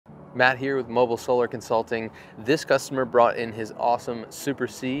Matt here with Mobile Solar Consulting. This customer brought in his awesome Super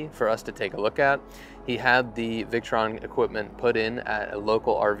C for us to take a look at. He had the Victron equipment put in at a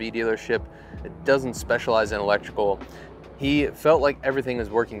local RV dealership. It doesn't specialize in electrical. He felt like everything was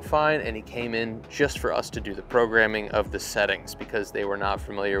working fine and he came in just for us to do the programming of the settings because they were not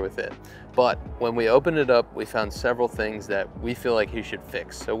familiar with it. But when we opened it up, we found several things that we feel like he should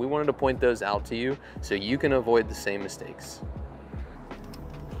fix. So we wanted to point those out to you so you can avoid the same mistakes.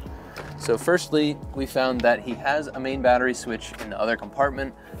 So firstly, we found that he has a main battery switch in the other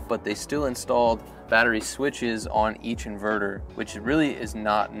compartment, but they still installed battery switches on each inverter, which really is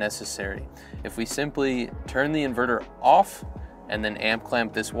not necessary. If we simply turn the inverter off and then amp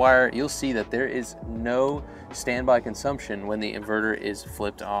clamp this wire, you'll see that there is no standby consumption when the inverter is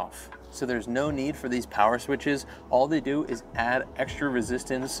flipped off. So there's no need for these power switches. All they do is add extra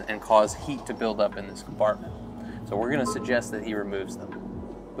resistance and cause heat to build up in this compartment. So we're gonna suggest that he removes them.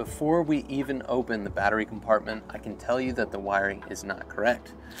 Before we even open the battery compartment, I can tell you that the wiring is not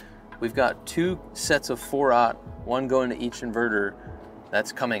correct. We've got two sets of 4-aught, one going to each inverter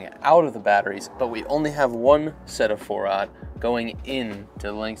that's coming out of the batteries, but we only have one set of 4-aught going in to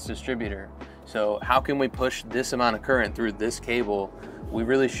the Lynx distributor. So how can we push this amount of current through this cable? We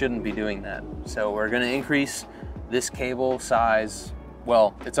really shouldn't be doing that. So we're gonna increase this cable size.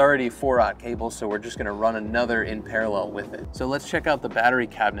 Well, it's already a 4-aught cable, so we're just gonna run another in parallel with it. So let's check out the battery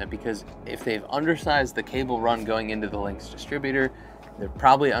cabinet, because if they've undersized the cable run going into the Lynx distributor, they're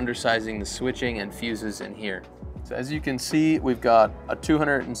probably undersizing the switching and fuses in here. So as you can see, we've got a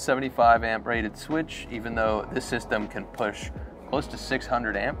 275 amp rated switch, even though this system can push close to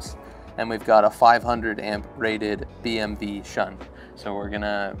 600 amps. And we've got a 500 amp rated BMV shunt. So we're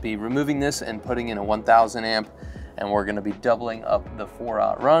gonna be removing this and putting in a 1000 amp, and we're gonna be doubling up the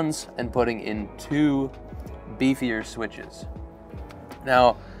 4-aught runs and putting in two beefier switches.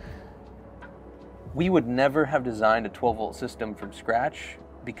 Now, we would never have designed a 12-volt system from scratch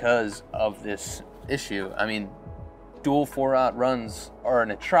because of this issue. I mean, dual 4-aught runs are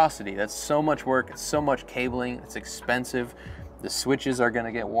an atrocity. That's so much work, it's so much cabling, it's expensive. The switches are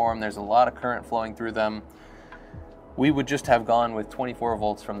gonna get warm, there's a lot of current flowing through them. We would just have gone with 24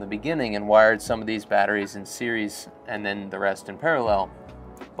 volts from the beginning and wired some of these batteries in series and then the rest in parallel.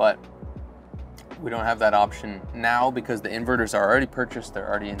 But we don't have that option now because the inverters are already purchased, they're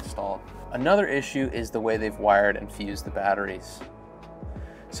already installed. Another issue is the way they've wired and fused the batteries.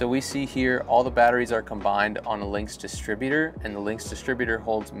 So we see here all the batteries are combined on a Lynx distributor, and the Lynx distributor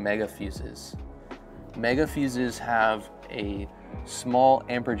holds mega fuses. Mega fuses have a small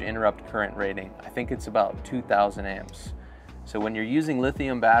amperage interrupt current rating. I think it's about 2000 amps. So when you're using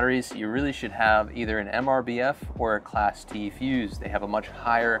lithium batteries, you really should have either an MRBF or a Class T fuse. They have a much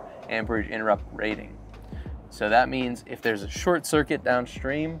higher amperage interrupt rating. So that means if there's a short circuit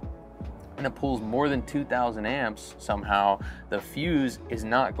downstream and it pulls more than 2000 amps somehow, the fuse is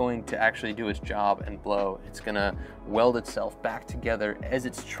not going to actually do its job and blow. It's gonna weld itself back together as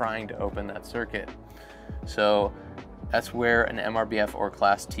it's trying to open that circuit. So that's where an MRBF or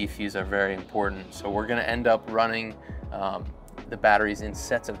Class T fuse are very important. So we're gonna end up running the batteries in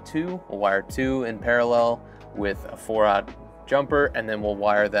sets of two. We'll wire two in parallel with a 4-aught jumper, and then we'll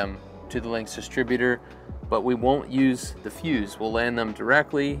wire them to the Lynx distributor, but we won't use the fuse. We'll land them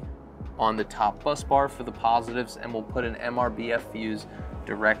directly on the top bus bar for the positives, and we'll put an MRBF fuse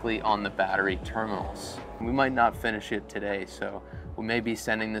directly on the battery terminals. We might not finish it today, so we may be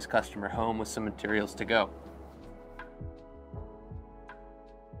sending this customer home with some materials to go.